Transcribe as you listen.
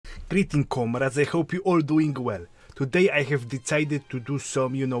Greeting comrades, I hope you all doing well. Today I have decided to do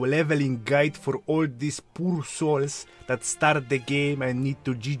some, leveling guide for all these poor souls that start the game and need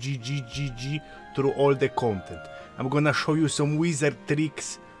to GG through all the content. I'm gonna show you some wizard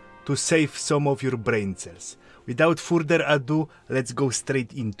tricks to save some of your brain cells. Without further ado, let's go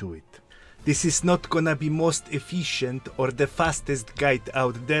straight into it. This is not gonna be most efficient or the fastest guide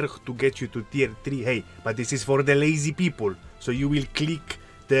out there to get you to tier 3, hey, but this is for the lazy people, so you will click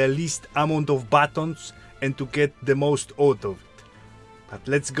the least amount of buttons and to get the most out of it. But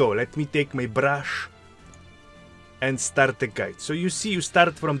let's go, let me take my brush and start the guide. So you see, you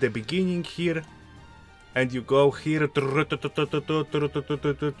start from the beginning here, and you go here,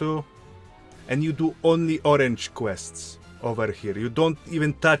 and you do only orange quests over here. You don't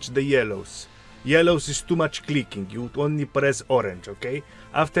even touch the yellows. Yellows is too much clicking, you only press orange, okay?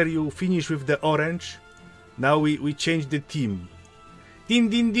 After you finish with the orange, now we change the theme.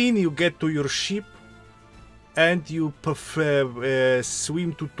 Din, you get to your ship and you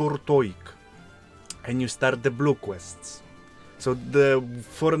swim to Tortoik and you start the blue quests. So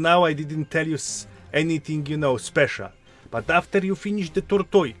for now I didn't tell you anything, special. But after you finish the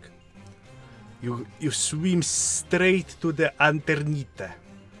Tortoik, you swim straight to the Anternite.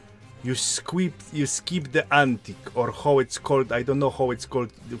 You skip the Antique, or how it's called. I don't know how it's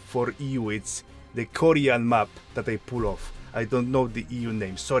called for EU. It's the Korean map that I pull off. I don't know the EU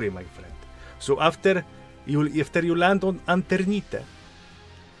name. Sorry, my friend. So after you land on Anternite,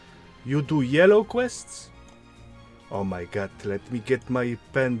 you do yellow quests. Oh my god, let me get my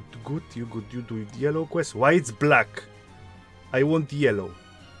pen good. You do yellow quests. Why it's black? I want yellow.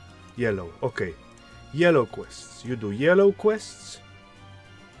 Yellow, okay. Yellow quests. You do yellow quests.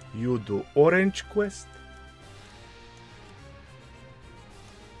 You do orange quest.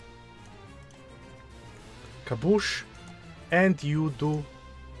 Kaboosh. And you do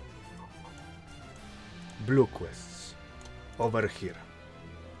blue quests over here.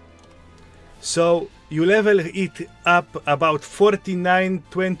 So you level it up about 49,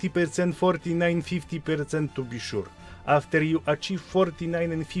 20%, 49, 50% to be sure. After you achieve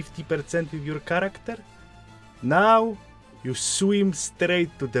 49 and 50% with your character, now you swim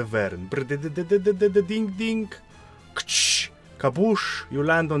straight to the Vern. Ding ding. Kaboosh, you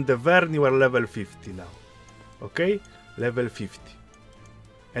land on the Vern, you are level 50 now. Okay? Level 50.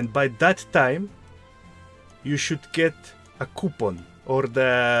 And by that time, you should get a coupon or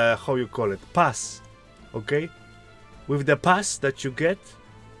the, how you call it, pass. Okay? With the pass that you get,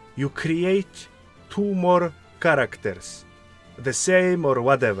 you create 2 more characters. The same or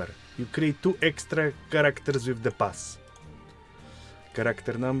whatever. You create 2 extra characters with the pass.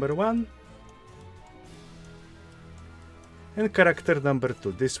 Character number 1. And character number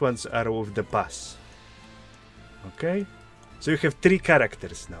 2. These ones are with the pass. Okay? So you have 3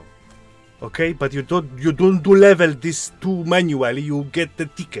 characters now. Okay? But you don't do level these 2 manually. You get the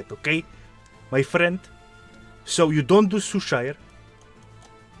ticket, okay? My friend. So you don't do Sushire.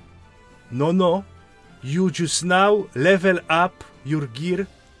 No. You just now level up your gear,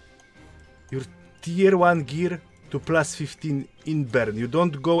 your tier 1 gear to plus 15 in Bern. You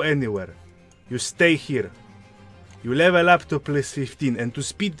don't go anywhere. You stay here. You level up to plus 15. And to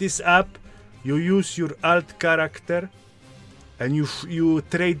speed this up, you use your alt character and you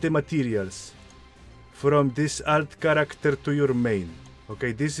trade the materials from this alt character to your main.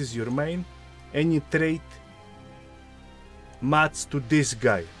 Okay, this is your main. And you trade mats to this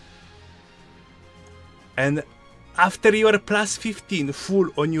guy. And after you are plus 15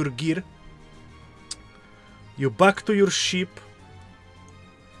 full on your gear, you back to your ship.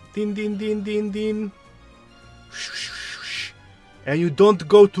 Din. And you don't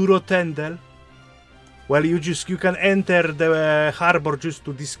go to Rotendel. Well, you can enter the harbor just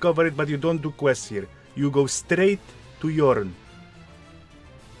to discover it, but you don't do quests here. You go straight to Yorn.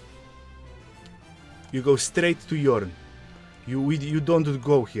 You go straight to Yorn. You don't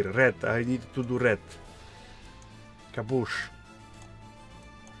go here. Red. I need to do red. Kaboosh.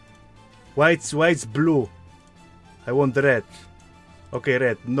 Why it's blue? I want red. Okay,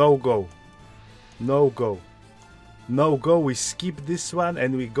 red. No go. We skip this one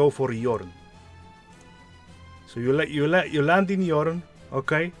and we go for Yorn. So you land in Yorn,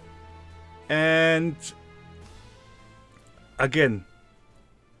 okay? And again,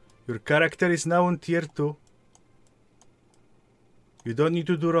 your character is now on tier 2. You don't need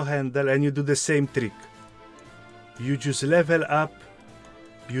to do Rohendel and you do the same trick. You just level up,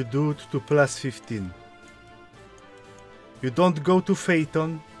 you do it to plus 15. You don't go to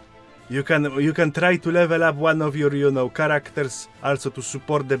Phaeton. You can try to level up one of your characters also to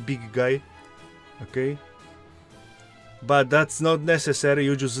support the big guy. Okay? but that's not necessary.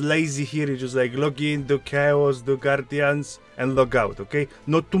 You just lazy here. You just like log in, do chaos, do guardians, and log out. Okay,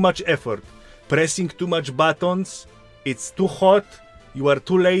 not too much effort. Pressing too much buttons, it's too hot. You are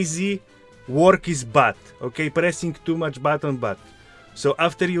too lazy. Work is bad. Okay, pressing too much button bad. So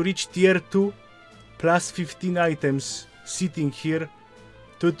after you reach tier 2, plus 15 items sitting here,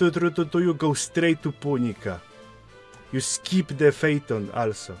 you go straight to Punica. You skip the Phaeton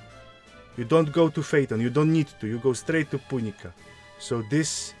also. You don't go to Phaeton, you don't need to, you go straight to Punica. So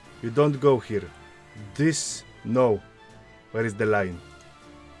this, you don't go here. This, no. Where is the line?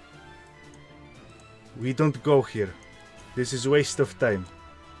 We don't go here. This is waste of time.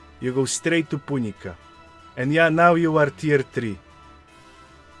 You go straight to Punica. And yeah, now you are tier 3.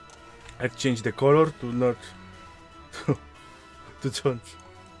 I change the color to not... to don't...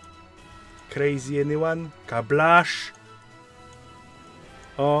 crazy anyone? Kablash!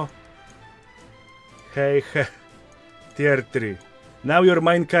 Oh... Hey, tier 3. Now your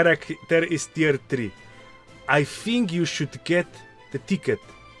main character is tier 3. I think you should get the ticket.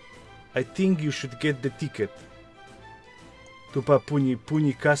 I think you should get the ticket to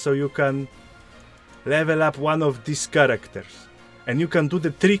Punica so you can level up one of these characters. And you can do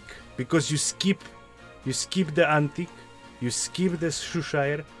the trick because you skip the Antique, you skip the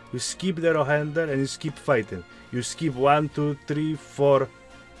Shushaire, you skip the Rohander, and you skip fighting. You skip 1, 2, 3, 4.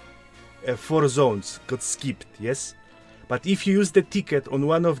 4 zones got skipped, yes? But if you use the ticket on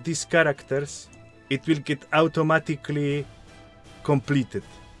one of these characters, it will get automatically completed.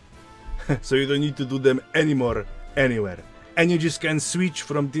 So you don't need to do them anymore anywhere. And you just can switch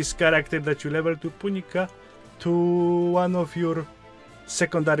from this character that you level to Punica to one of your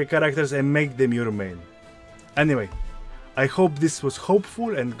secondary characters and make them your main. Anyway, I hope this was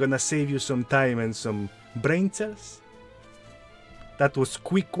hopeful and gonna save you some time and some brain cells. That was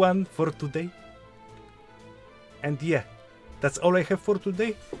quick one for today. And yeah, that's all I have for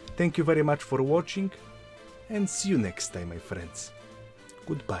today. Thank you very much for watching and see you next time, my friends.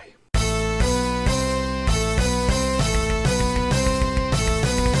 Goodbye.